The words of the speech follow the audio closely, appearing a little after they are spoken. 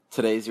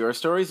Today's Your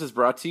Stories is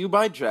brought to you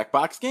by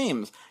Jackbox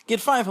Games.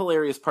 Get 5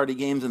 hilarious party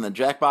games in the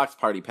Jackbox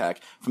Party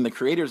Pack from the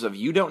creators of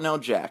You Don't Know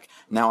Jack.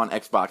 Now on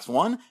Xbox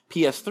One,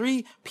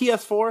 PS3,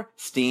 PS4,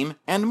 Steam,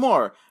 and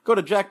more. Go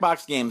to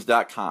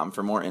jackboxgames.com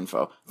for more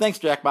info. Thanks,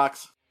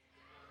 Jackbox.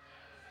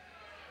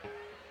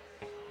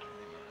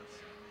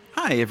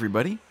 Hi,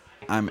 everybody.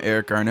 I'm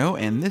Eric Arnault,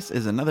 and this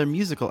is another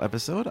musical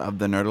episode of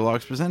the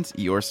Nerdologues Presents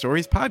Your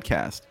Stories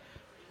podcast.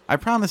 I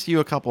promised you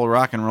a couple of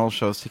rock and roll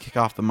shows to kick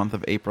off the month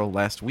of April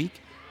last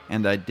week,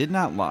 and I did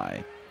not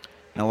lie.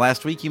 Now,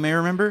 last week, you may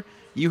remember,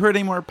 you heard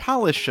a more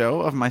polished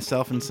show of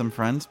myself and some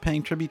friends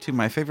paying tribute to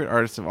my favorite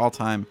artists of all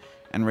time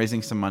and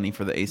raising some money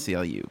for the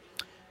ACLU.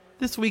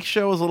 This week's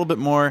show is a little bit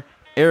more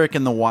Eric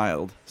in the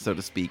wild, so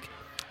to speak.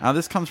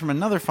 This comes from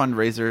another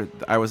fundraiser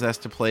I was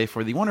asked to play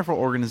for the wonderful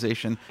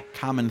organization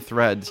Common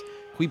Threads.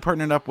 We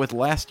partnered up with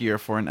last year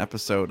for an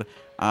episode.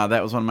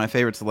 That was one of my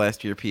favorites of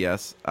last year,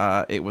 P.S.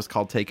 It was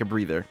called Take a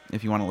Breather,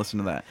 if you want to listen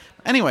to that.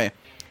 Anyway,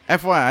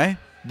 FYI,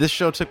 this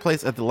show took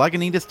place at the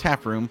Lagunitas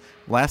Tap Room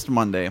last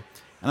Monday,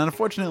 and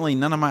unfortunately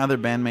none of my other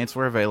bandmates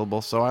were available,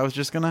 so I was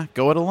just going to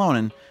go it alone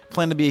and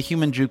plan to be a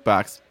human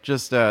jukebox,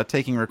 just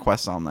taking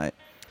requests all night.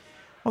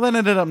 Well, that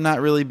ended up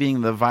not really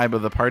being the vibe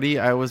of the party.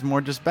 I was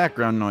more just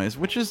background noise,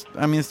 which is,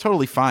 it's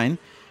totally fine.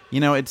 You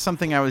know, it's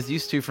something I was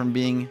used to from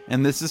being,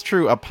 and this is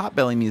true, a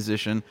potbelly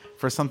musician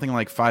for something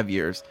like 5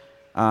 years.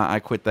 I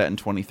quit that in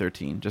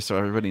 2013, just so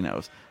everybody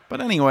knows. But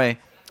anyway,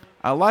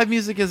 live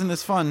music isn't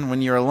as fun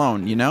when you're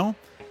alone, you know?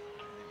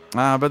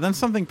 But then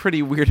something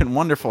pretty weird and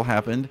wonderful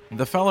happened.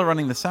 The fella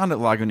running the sound at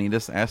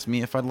Lagunitas asked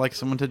me if I'd like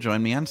someone to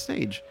join me on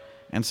stage.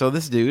 And so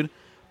this dude,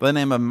 by the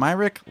name of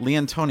Myrrick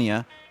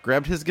Liontonia,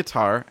 grabbed his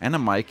guitar and a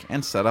mic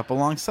and set up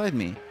alongside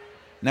me.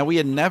 Now, we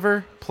had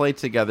never played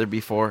together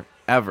before,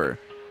 ever.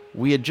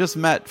 We had just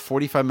met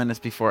 45 minutes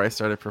before I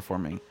started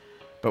performing.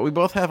 But we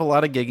both have a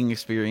lot of gigging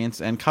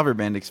experience and cover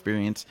band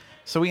experience,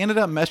 so we ended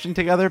up meshing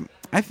together,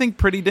 I think,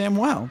 pretty damn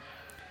well.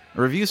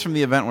 Reviews from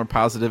the event were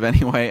positive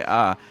anyway.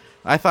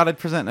 I thought I'd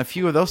present a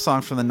few of those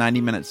songs from the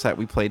 90-minute set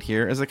we played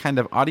here as a kind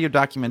of audio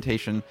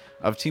documentation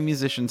of two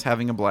musicians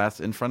having a blast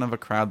in front of a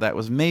crowd that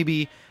was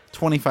maybe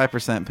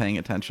 25% paying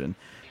attention.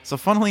 So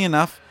funnily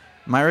enough,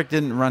 Myrrick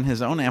didn't run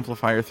his own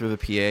amplifier through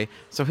the PA,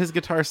 so his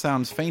guitar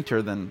sounds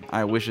fainter than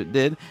I wish it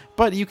did,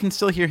 but you can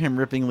still hear him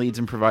ripping leads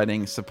and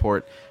providing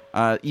support,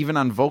 even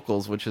on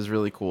vocals, which is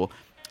really cool.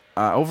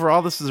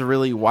 Overall, this is a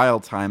really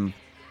wild time.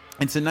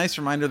 It's a nice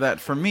reminder that,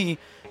 for me,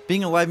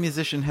 being a live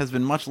musician has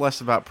been much less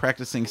about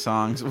practicing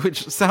songs,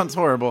 which sounds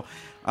horrible,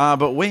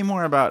 but way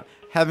more about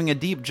having a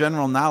deep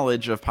general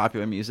knowledge of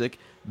popular music,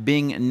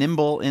 being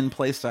nimble in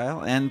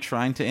playstyle, and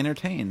trying to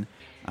entertain.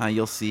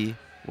 You'll see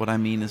what I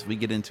mean as we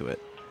get into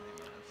it.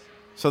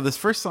 So this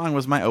first song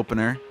was my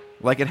opener,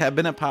 like it had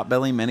been at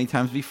Potbelly many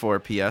times before,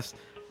 P.S.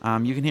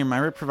 You can hear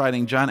Myrrick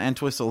providing John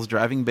Entwistle's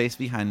driving bass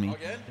behind me,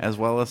 as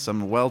well as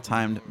some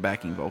well-timed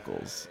backing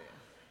vocals.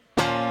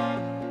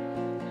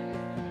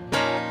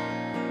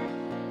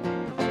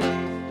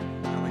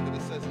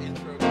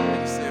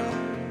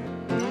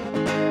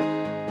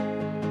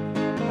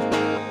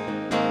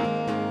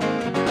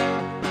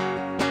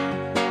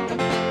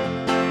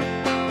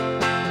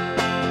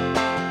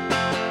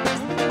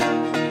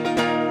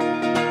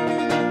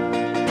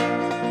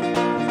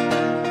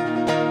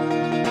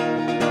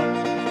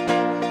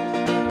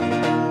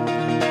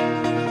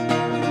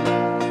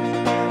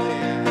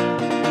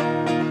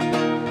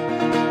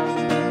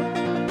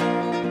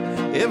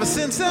 Ever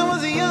since I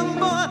was a young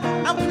boy,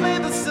 I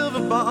played the silver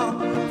ball.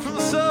 From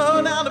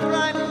Soho down to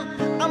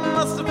Brighton, I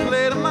must have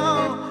played them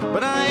all.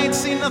 But I ain't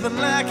seen nothing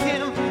like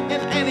him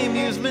in any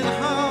amusement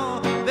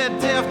hall. That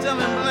deaf, dumb,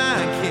 and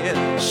blind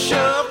kid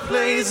sure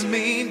plays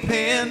mean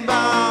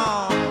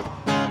pinball.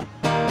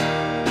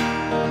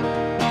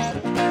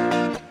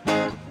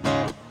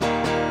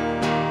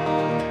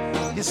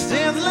 He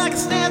stands like a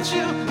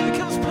statue,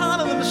 becomes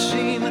part of the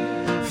machine,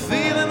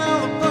 feeling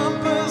all the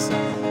bumpers,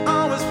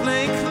 always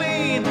playing clean.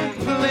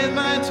 Played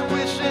my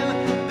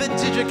intuition, the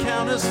digit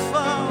counters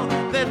fall.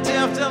 That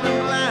deaf, dumb,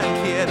 and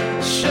blind kid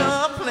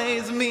sure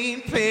plays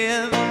mean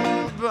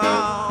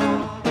pinball.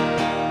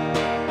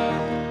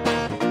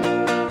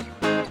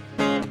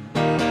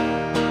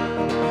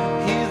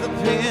 He's the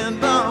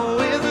pinball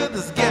wizard,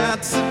 there's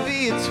got to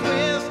be a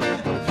twist.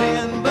 The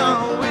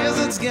pinball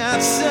wizard's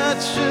got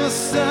such a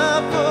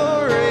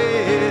supple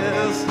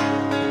wrist.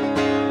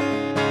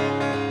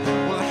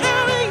 Well,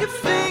 how do you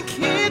think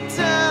he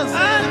does it?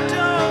 I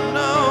don't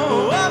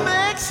know what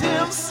makes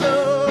him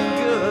so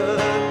good.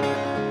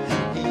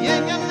 He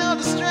ain't got no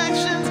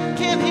distractions,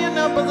 can't hear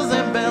no buzzers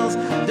and bells,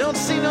 don't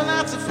see no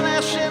lights of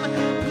flashing,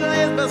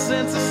 plays by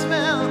sense of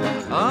smell,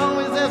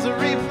 always has a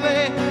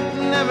replay,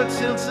 never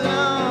tilts at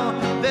all.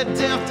 That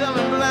deaf, dumb,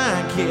 and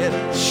blind kid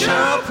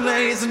sure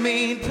plays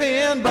mean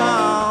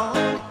pinball.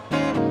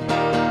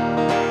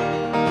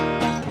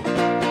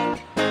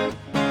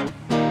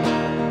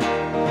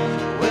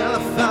 Well, I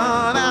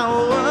thought I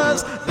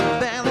was the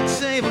ballad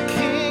table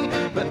king,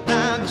 but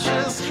I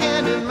just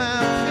handed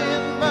my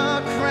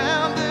pinball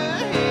crown to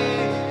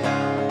him.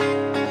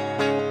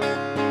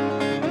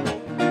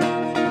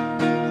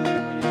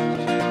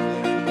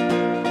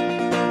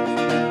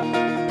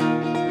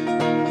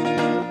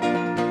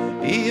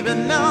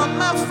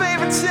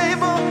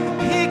 table,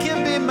 he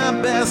can be my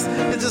best.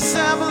 It's just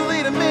time to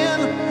lead him in,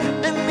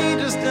 and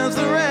he just does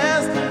the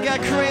rest.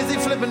 Got crazy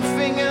flipping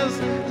fingers,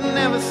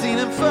 never seen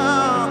him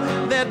fall.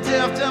 That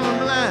deaf, dumb, and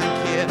blind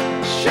kid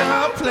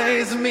sure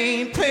plays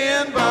mean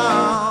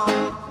pinball.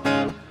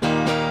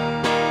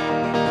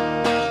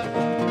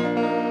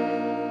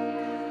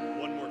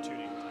 One more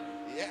tuning time.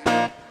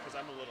 Yeah. Because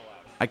I'm a little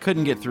out. I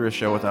couldn't get through a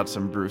show without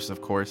some Bruce,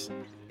 of course.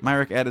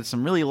 Myrrick added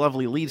some really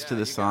lovely leads to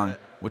this song,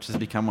 which has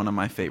become one of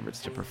my favorites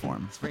to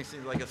perform.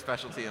 Springsteen's like a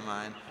specialty of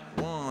mine.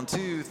 1,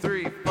 2,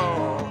 3,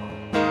 4.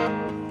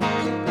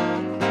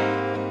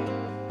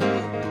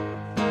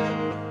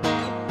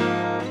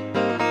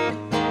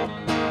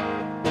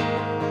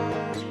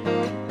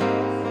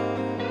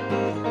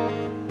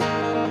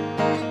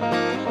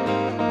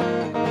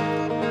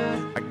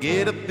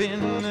 Get up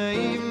in the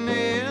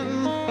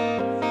evening,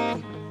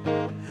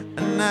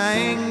 and I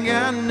ain't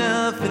got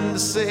nothing to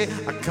say.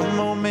 I come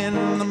home in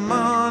the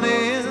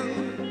morning,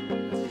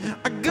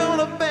 I go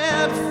to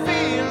bed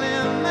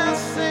feeling the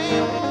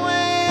same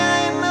way.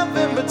 I ain't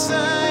nothing but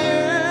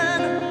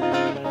tired.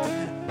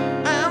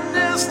 I'm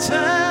just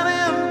tired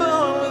and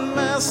bored with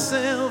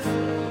myself.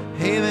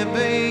 Hey there,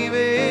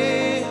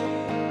 baby,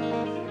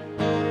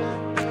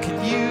 I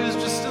could use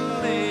just a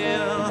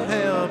little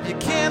help. You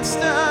can't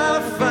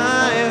start a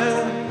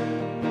fire,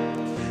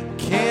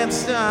 can't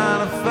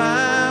start a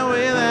fire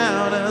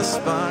without a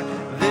spark.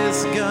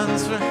 This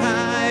gun's for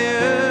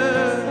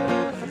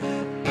hire,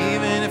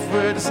 even if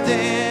we're just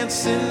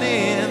dancing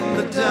in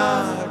the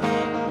dark.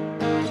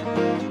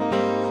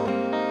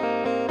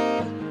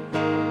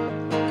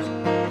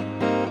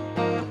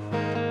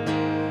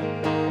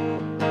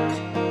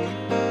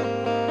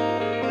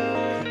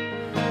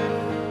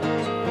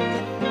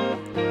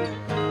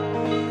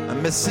 The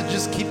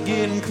messages keep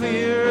getting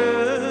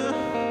clearer.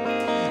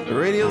 The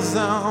radio's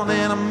on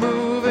and I'm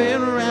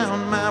moving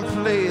around my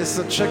place.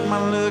 I check my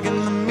look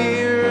in the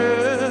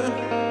mirror.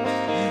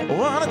 I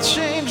wanna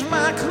change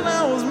my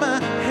clothes, my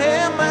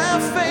hair, my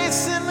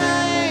face, and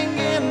I ain't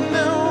getting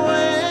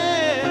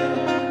nowhere.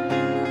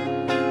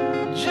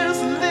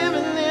 Just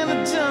living in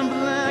a dump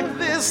like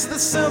this.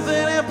 There's something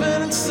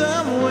happening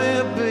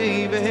somewhere,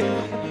 baby.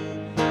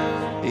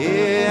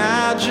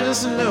 Yeah, I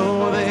just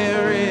know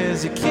there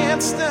is. You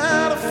can't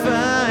start a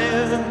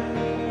fire,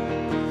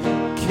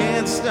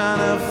 can't start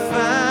a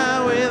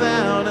fire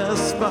without a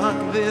spark.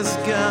 This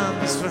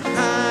gun's for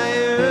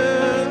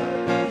hire,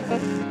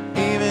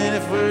 even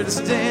if we're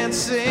just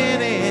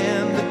dancing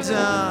in the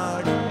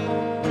dark.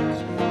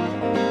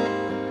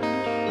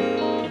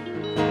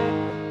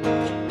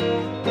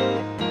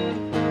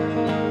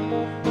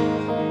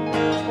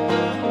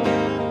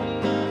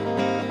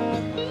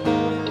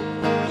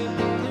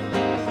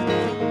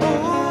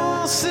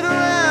 Oh, sit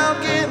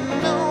around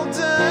getting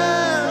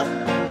older.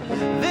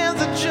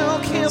 There's a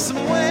joke here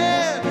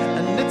somewhere,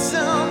 and it's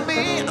on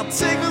me. I'll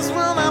take this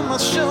one on my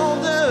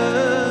shoulder.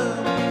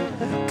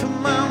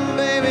 Come on,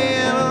 baby,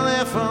 have a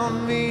laugh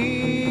on me.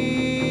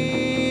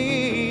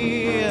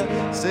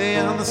 Stay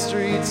on the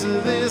streets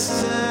of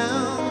this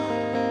town,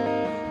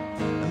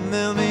 and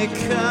they'll be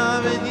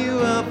carving you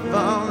up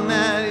all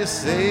night. You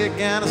say you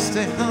gotta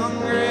stay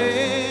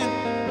hungry.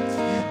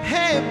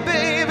 Hey,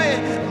 baby,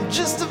 I'm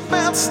just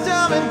about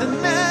starving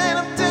tonight.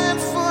 I'm dying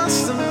for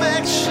some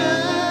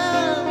action.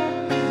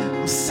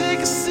 I'm sick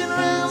of sitting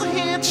around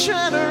here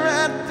trying to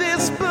write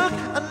this book.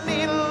 I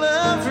need a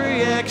love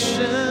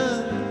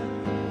reaction.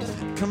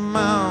 Come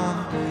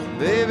on,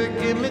 baby,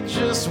 give me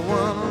just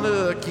one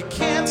look. You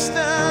can't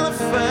start a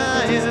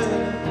fire,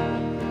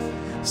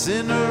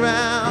 sitting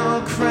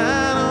around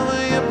crying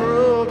over your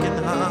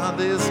broken heart.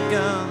 This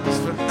gun's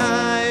for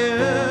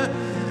hire,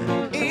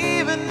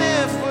 even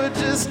if we're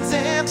just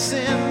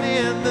dancing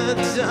in the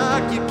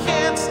dark. You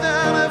can't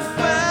start a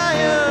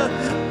fire.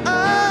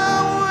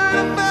 Oh, what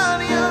about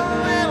your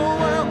little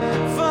world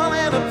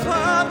falling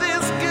apart?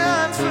 This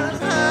gun's for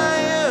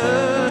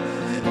hire,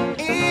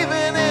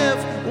 even if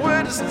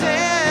we're just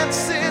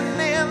dancing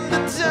in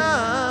the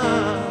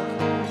dark.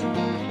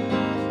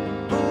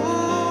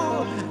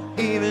 Ooh,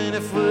 even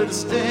if we're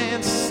just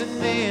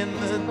dancing in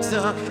the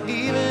dark.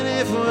 Even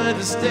if we're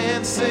just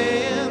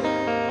dancing,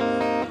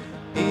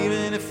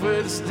 even if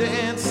we're just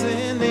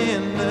dancing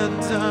in the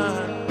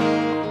dark.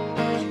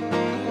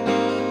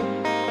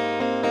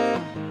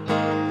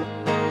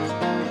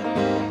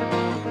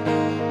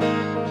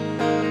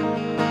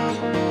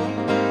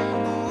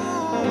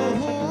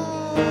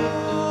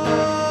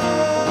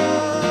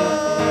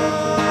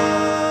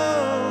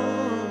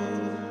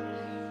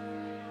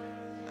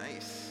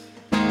 Nice.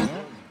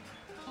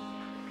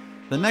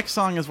 The next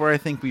song is where I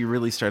think we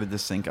really started to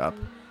sync up.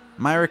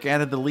 Myrrick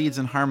added the leads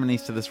and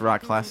harmonies to this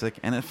rock classic,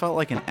 and it felt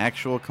like an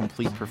actual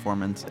complete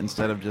performance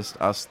instead of just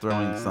us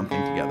throwing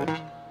something together.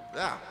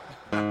 Yeah.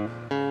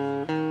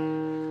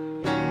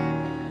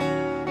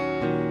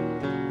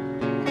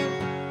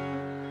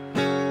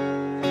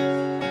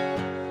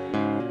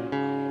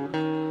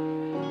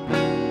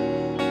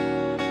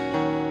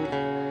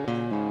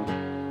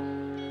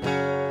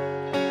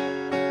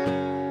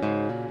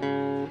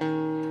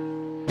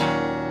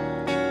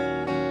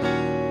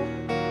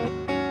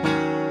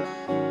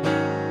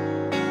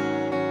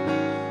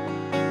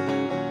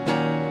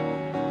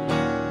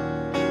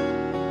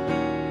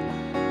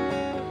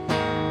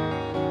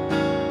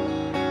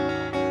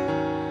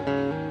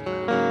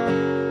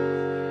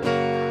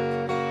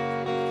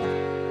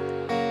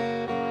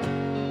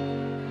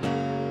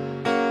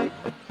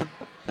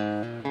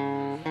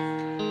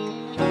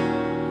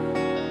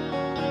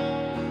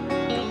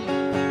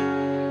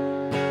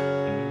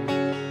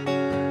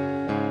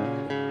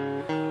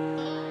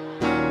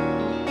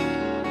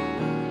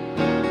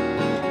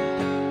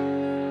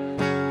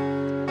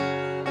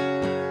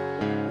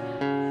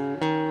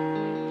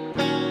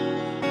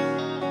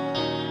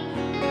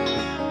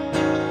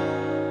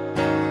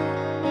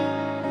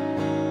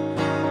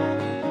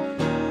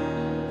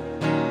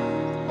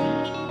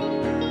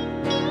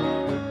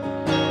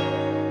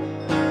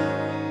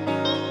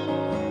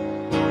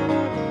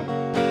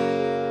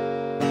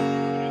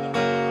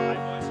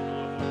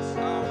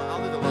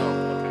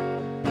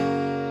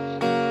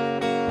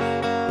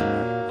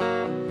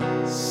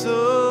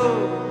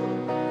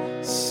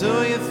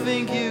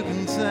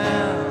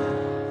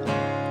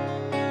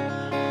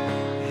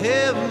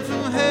 heaven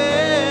from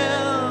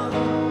hell,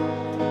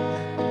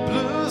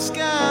 blue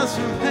skies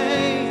from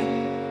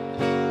pain.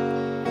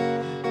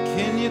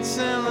 Can you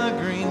tell a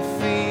green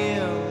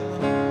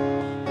field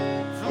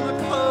from a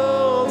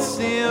cold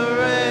steel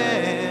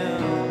rail,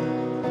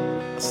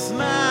 a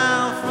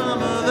smile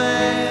from a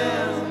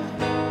veil?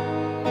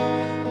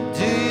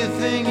 Do you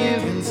think you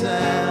can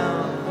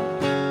tell?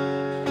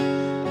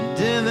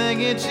 Did they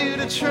get you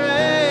to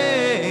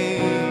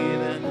trade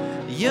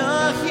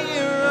your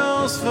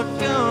heroes for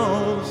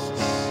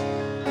ghosts,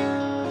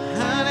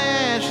 hot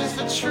ashes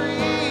for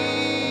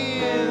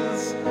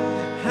trees,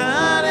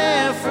 hot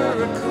air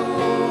for a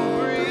cool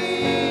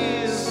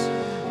breeze,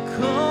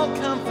 cold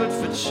comfort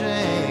for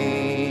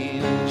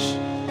change?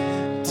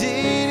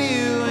 Did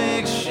you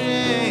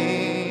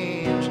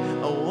exchange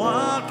a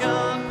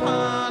walk-on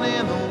part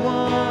in the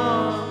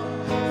war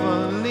for a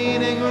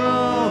leading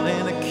role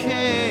in a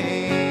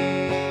cage?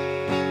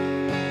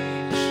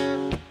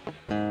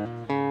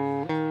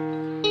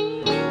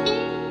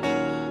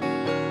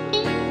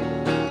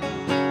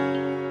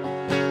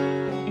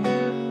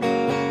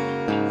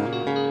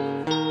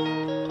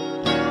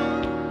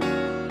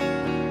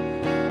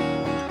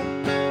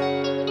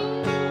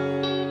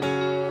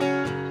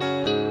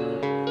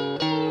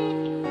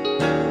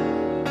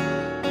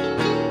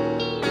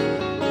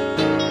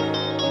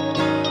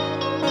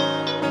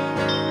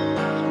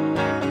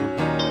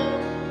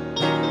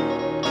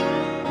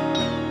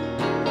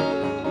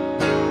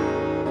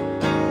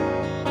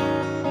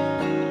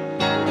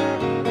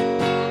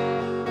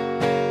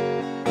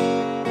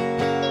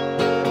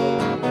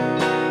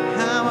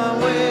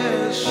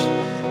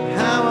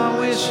 How I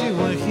wish you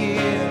were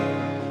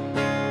here.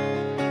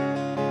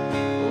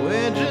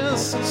 We're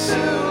just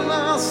two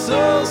lost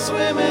souls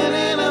swimming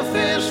in a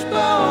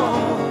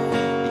fishbowl,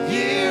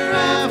 year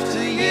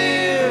after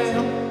year,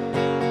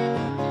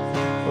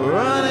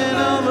 running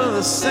over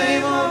the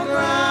same old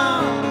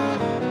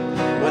ground.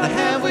 What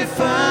have we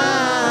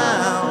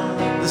found?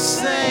 The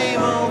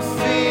same old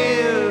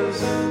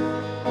fears.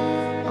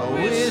 I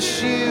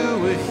wish you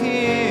were here.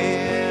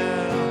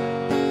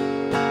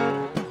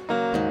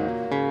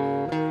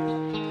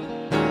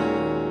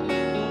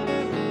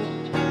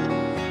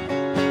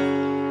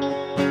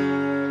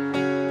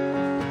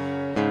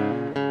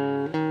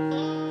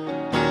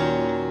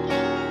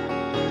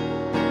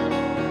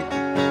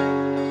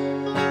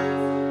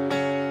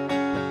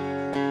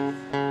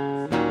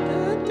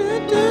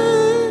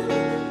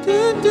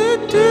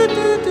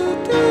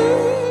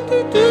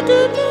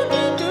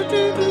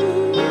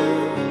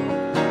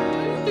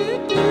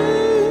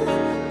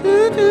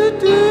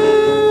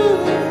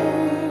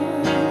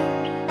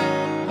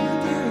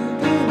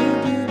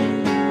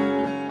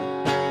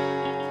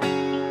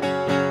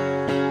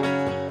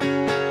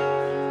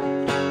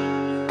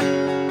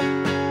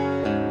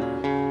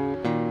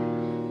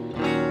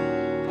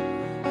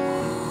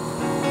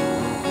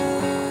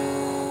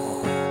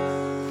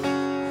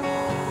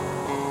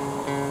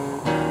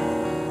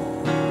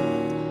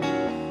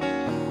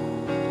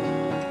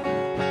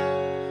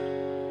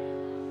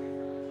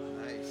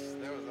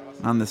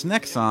 On this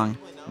next song,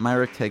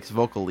 Myrrick takes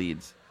vocal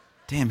leads.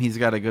 Damn, he's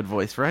got a good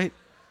voice, right?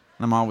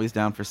 I'm always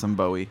down for some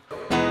Bowie.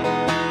 You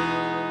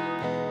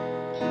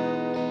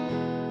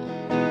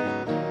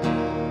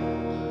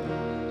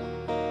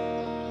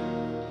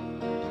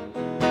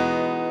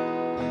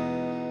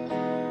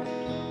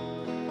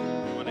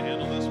want to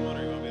handle this one,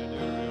 or you want me to do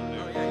it? Or you want to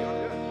do it? Yeah, you want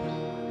to do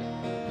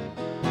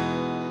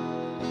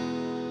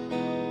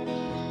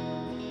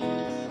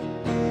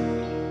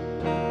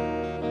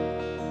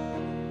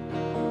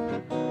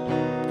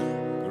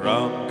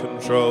Ground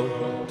control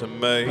to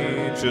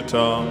Major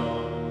Tom.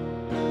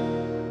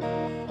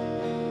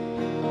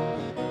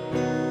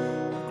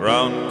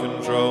 Ground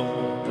control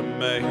to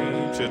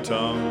Major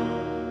Tom.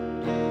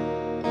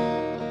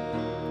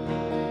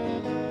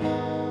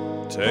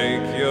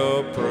 Take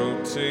your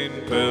protein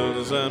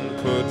pills and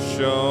put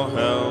your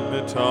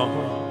helmet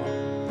on.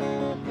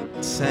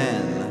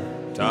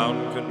 10,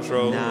 Down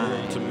control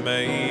 9, to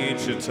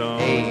Major Tom.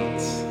 8,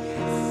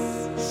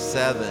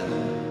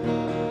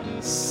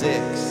 7,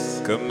 6,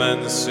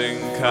 Commencing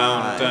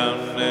countdown,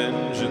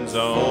 engines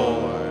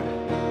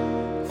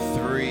on. 4,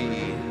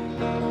 3,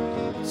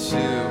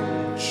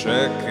 2,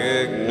 Check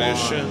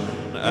ignition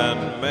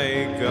and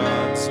may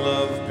God's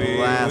love be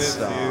blast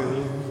with off. you.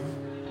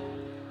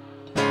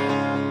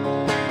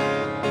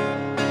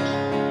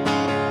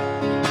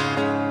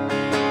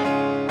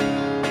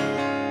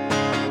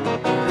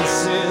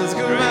 This is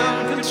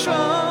ground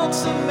control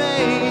to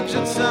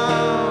Major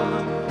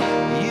Tom.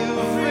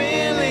 You've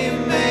really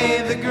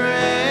made the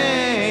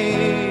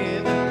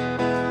grade,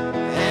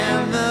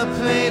 and the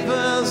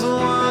papers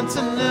want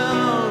to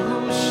know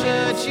whose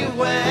shirt you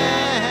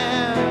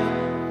wear.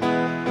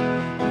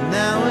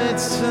 Now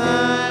it's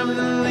time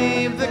to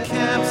leave the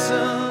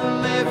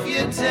capsule if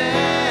you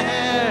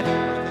dare.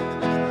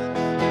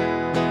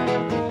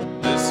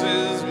 This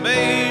is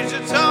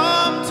Major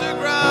Tom to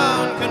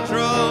ground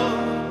control.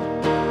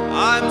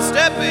 I'm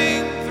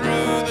stepping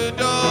through the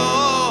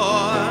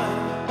door,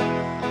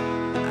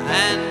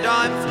 and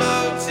I'm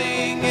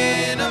floating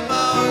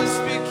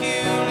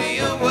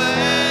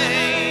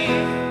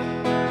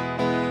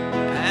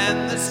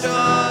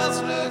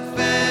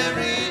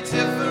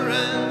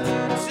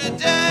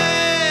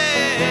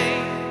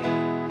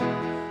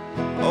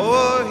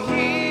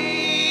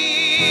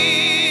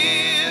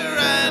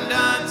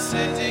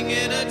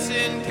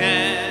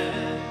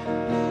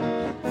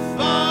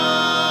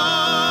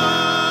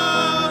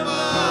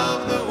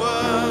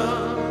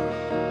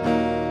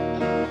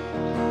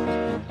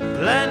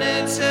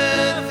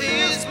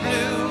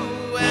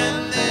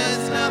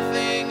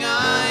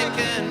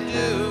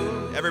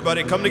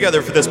everybody, come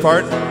together for this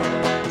part.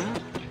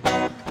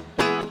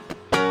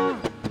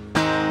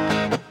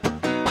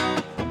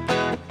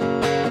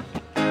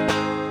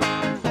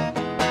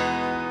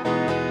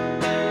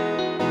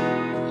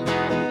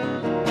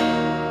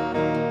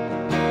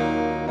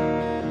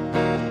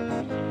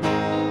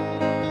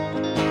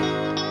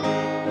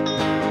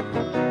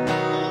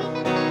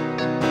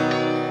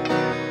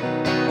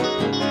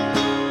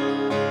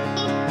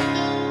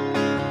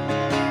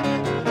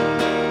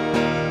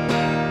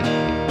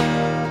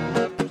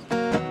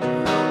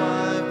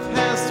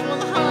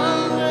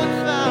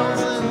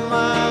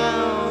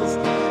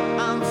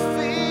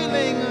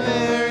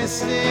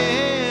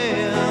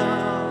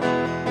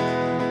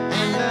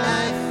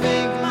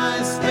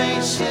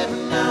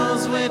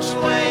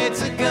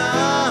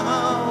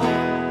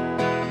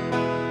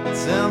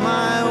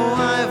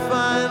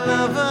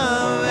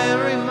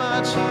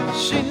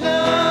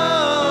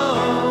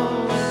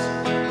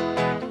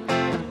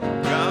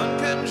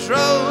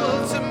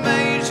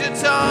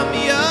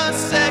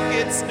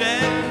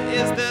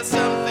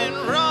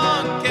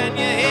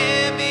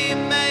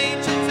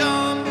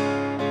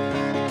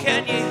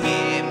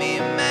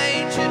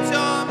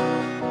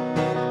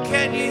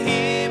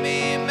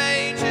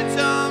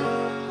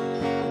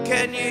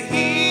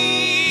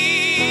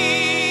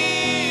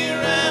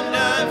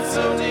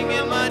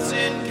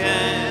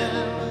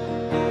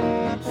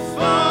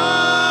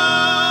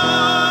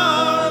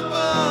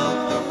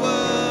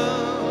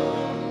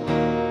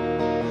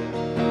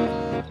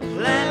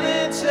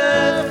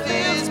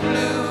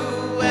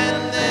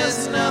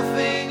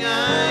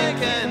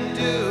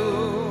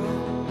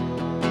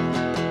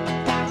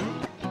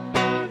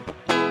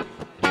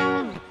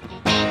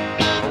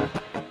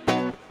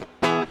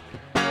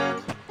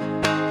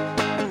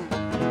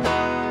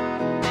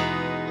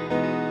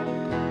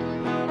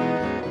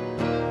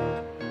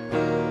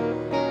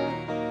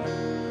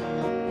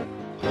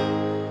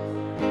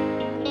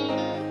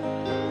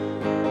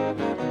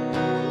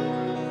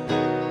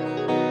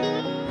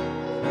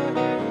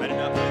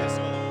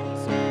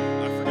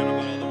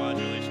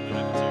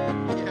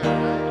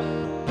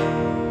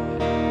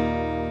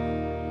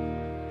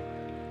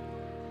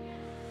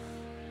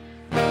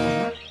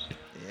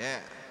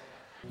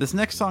 This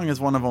next song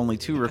is one of only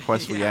 2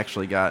 requests we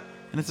actually got,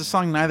 and it's a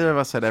song neither of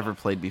us had ever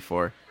played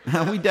before.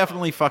 We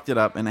definitely fucked it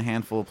up in a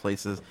handful of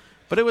places,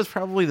 but it was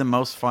probably the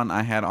most fun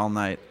I had all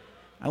night.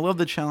 I love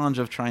the challenge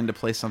of trying to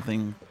play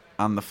something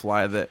on the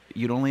fly that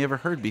you'd only ever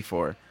heard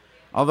before.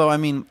 Although, I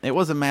mean, it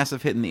was a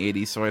massive hit in the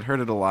 80s, so I'd heard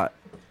it a lot.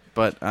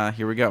 But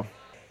here we go.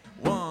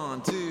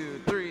 1,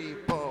 2, 3,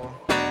 4.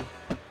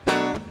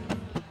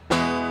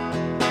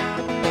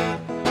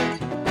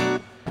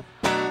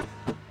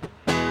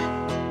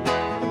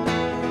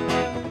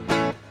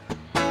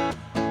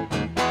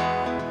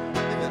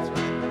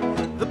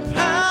 The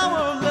power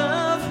of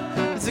love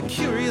is a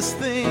curious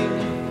thing.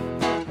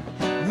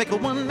 Make a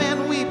one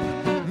man weep,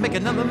 make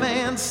another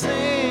man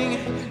sing.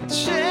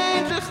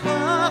 Change a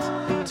heart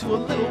to a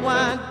little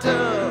white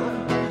dove.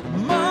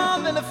 More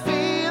than a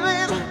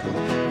feeling,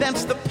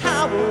 that's the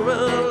power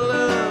of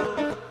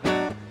love.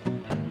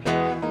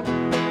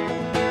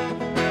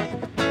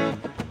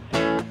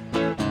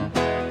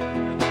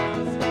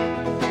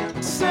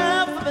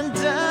 Softer than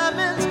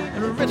diamonds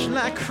and rich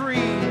like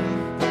cream.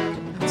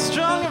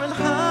 Stronger and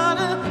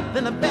harder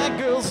than a bad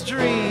girl's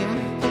dream.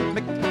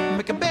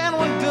 Make a bad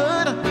one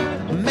good,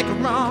 make a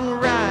wrong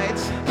right.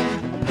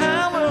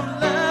 Power of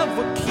love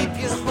will keep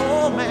you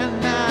home at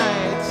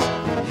night.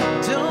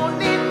 Don't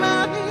need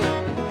money,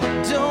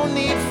 don't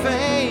need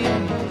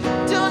fame,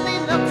 don't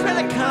need no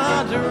credit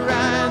card to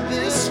ride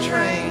this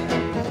train.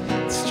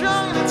 It's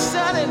strong and it's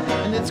sudden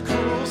and it's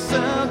cruel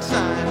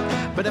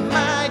sometimes, but it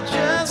might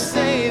just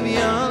save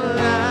your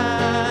life.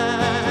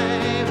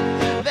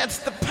 That's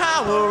the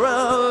power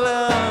of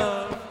love.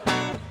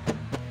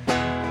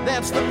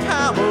 That's the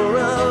power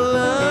of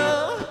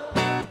love.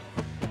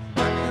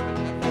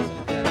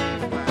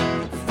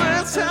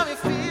 First time you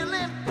feel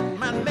it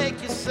might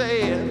make you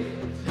sad.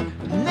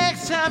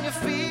 Next time you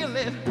feel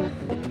it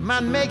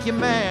might make you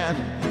mad.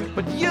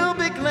 But you'll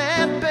be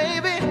glad,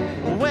 baby,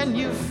 when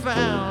you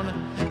found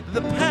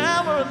the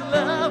power of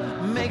love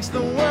makes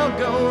the world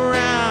go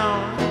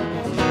round.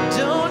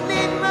 Don't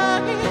need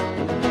money,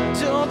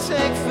 don't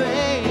take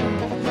fame,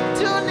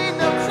 don't need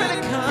no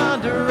credit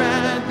card to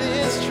ride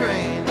this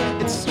train.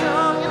 It's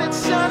strong and it's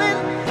sudden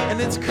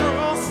and it's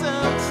cruel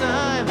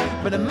sometimes,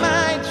 but it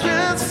might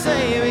just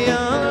save your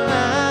life.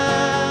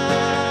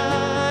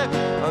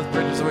 Oh, this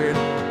bridge is weird.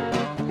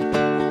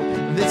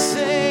 They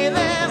say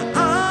that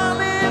all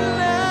in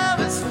love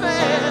is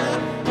fair,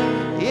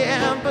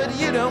 yeah, but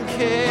you don't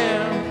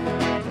care.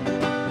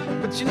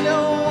 But you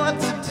know what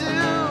to do.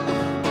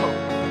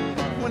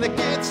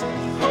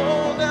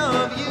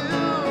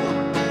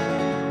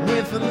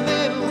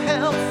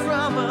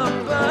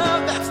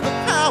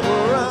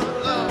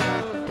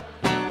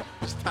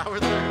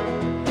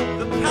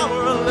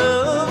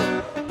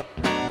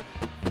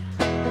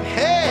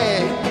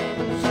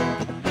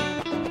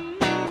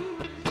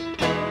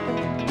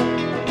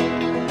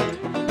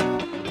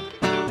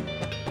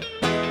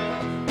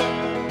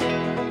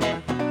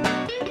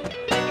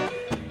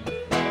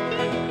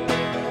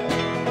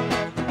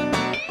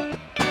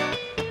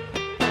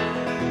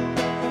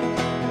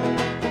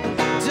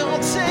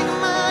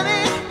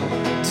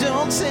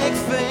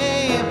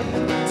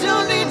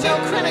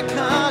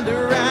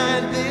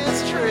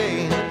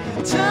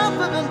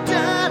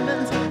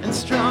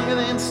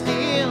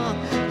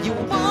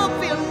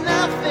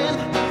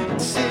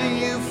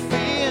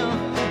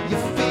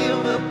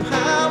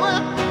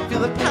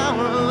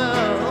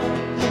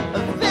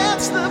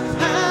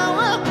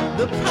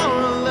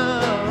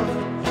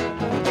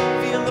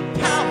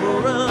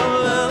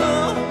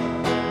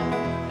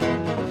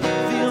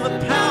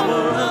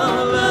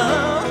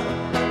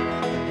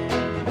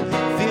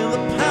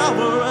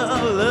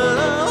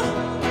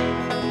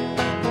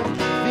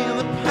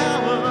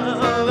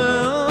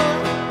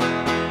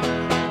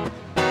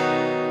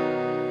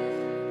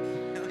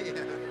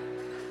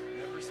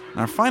 And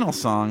our final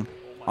song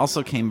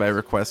also came by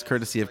request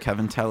courtesy of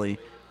Kevin Telly,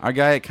 our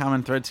guy at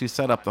Common Threads who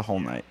set up the whole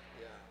night.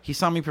 He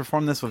saw me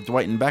perform this with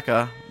Dwight and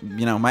Becca,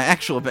 my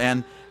actual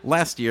band,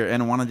 last year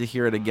and wanted to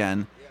hear it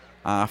again.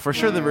 For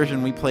sure the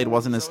version we played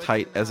wasn't as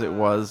tight as it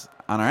was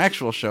on our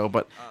actual show,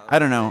 but I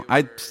don't know.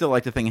 I still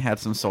like to think it had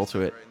some soul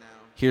to it.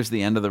 Here's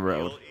The End of the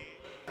Road.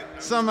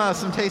 Some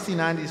tasty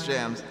 90s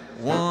jams.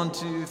 1,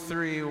 2,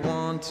 3,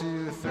 1,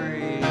 2,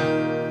 3.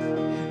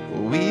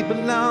 We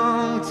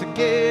belong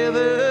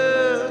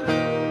together,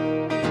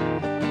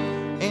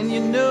 and you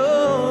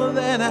know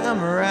that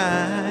I'm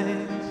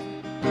right.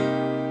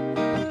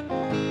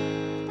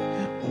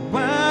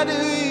 Why do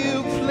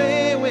you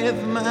play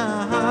with my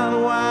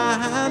heart?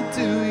 Why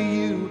do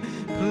you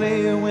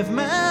play with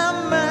my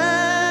mind?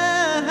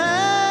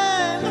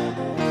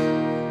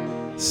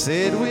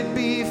 Said we'd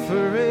be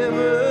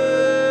forever.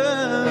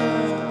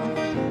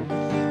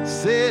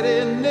 Said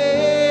it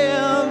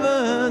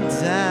never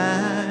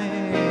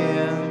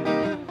died.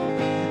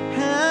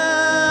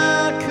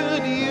 How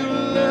could you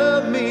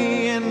love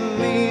me and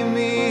leave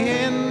me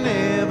and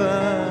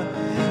never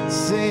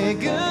say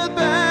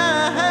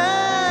goodbye?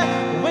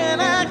 When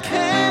I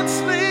can't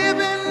sleep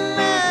at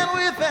night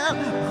without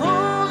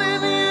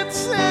holding you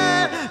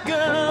tight.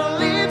 Girl,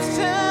 each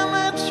time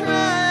I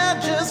try, I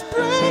just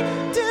break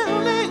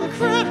down and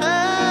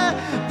cry.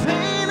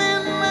 Pain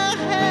in my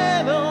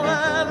head, oh,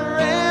 I'd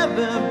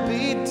rather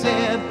be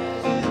dead.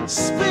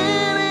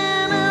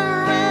 Spinning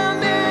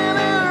around and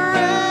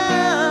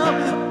around.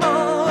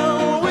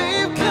 Oh,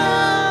 we've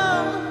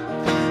come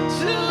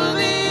to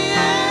the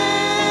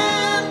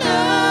end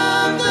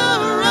of the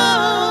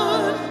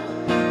road.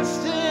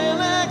 Still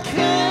I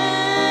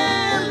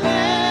can't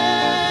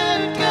let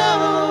go.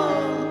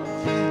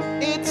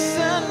 It's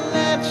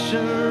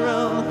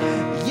unnatural.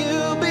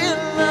 You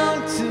belong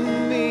to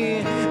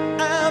me.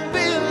 I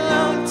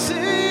belong to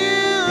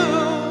you.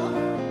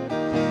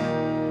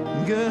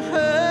 Girl, I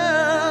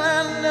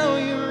know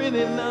you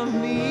really love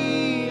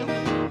me.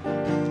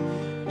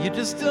 You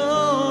just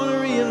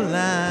don't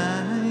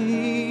realize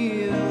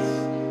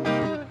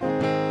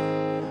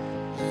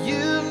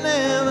you've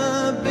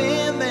never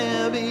been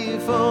there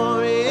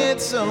before.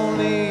 It's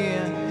only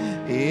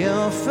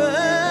your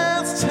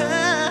first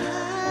time.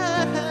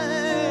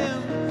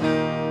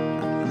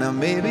 Now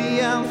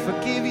maybe I'll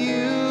forgive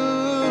you,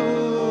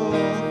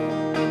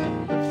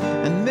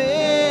 and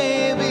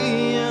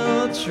maybe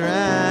you'll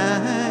try.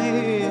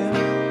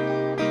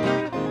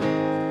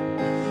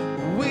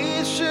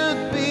 We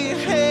should be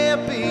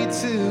happy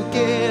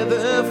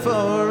together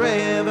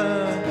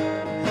forever,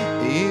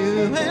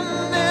 you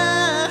and I.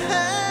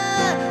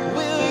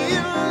 Will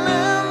you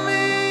love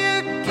me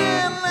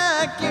again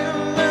like you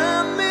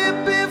loved me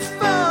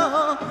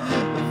before?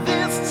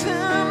 This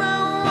time I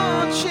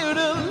want you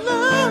to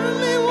love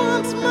me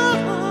once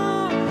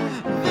more.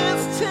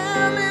 This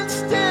time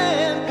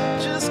instead,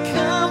 just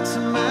come to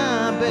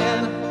my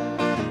bed.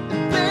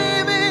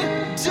 Baby,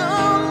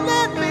 don't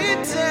let me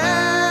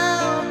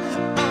down.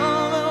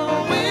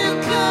 Although we've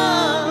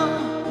come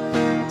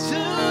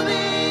to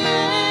the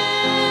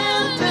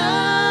end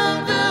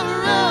of the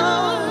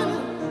road,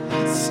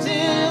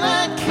 still I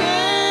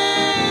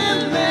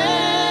can't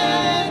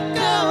let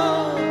go.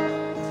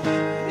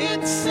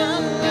 It's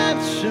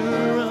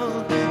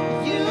unnatural.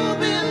 You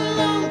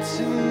belong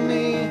to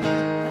me.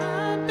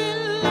 I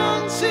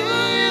belong to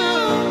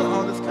you.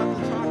 All this comes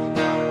to talking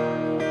about.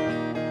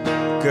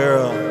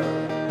 Girl,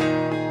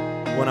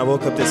 when I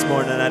woke up this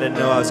morning, I didn't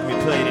know I was going to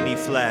be playing an E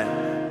flat.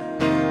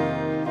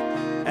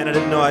 And I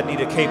didn't know I'd need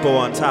a capo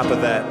on top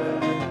of that.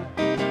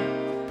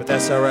 But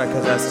that's alright,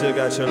 because I still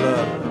got your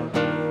love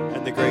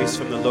and the grace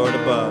from the Lord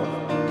above.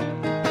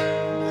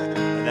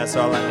 And that's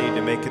all I need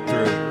to make it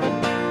through.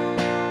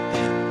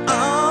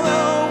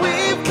 Although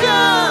we've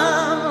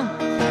come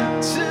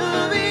to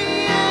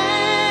the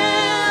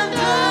end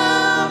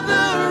of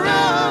the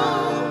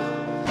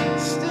road,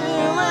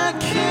 still I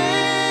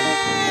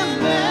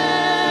can't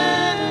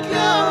let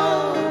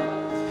go.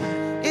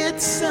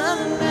 It's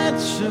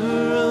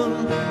unnatural.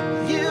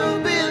 You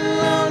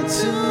belong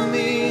to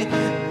me.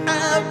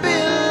 I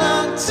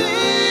belong to you.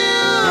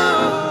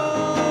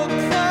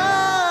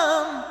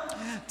 Come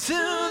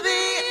to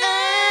the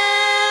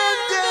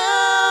end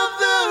of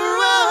the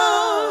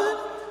road.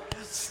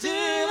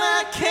 Still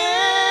I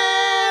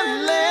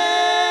can't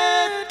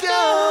let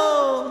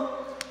go.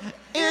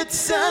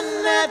 It's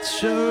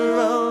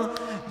unnatural.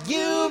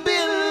 You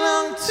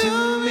belong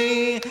to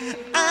me.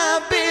 I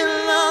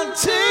belong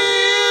to you.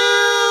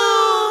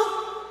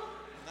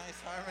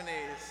 Nice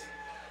harmonies.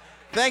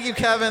 Thank you,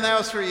 Kevin. That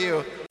was for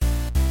you.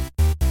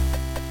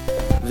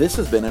 This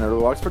has been a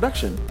Nerdologs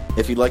production.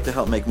 If you'd like to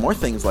help make more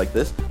things like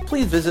this,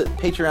 please visit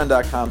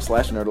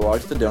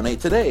patreon.com/nerdologs to donate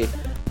today,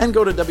 and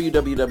go to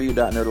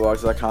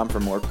www.nerdologs.com for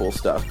more cool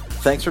stuff.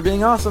 Thanks for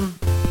being awesome.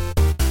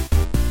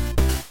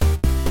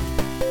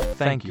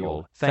 Thank you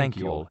all.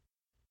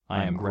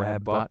 I am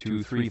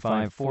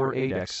GrabBot23548X.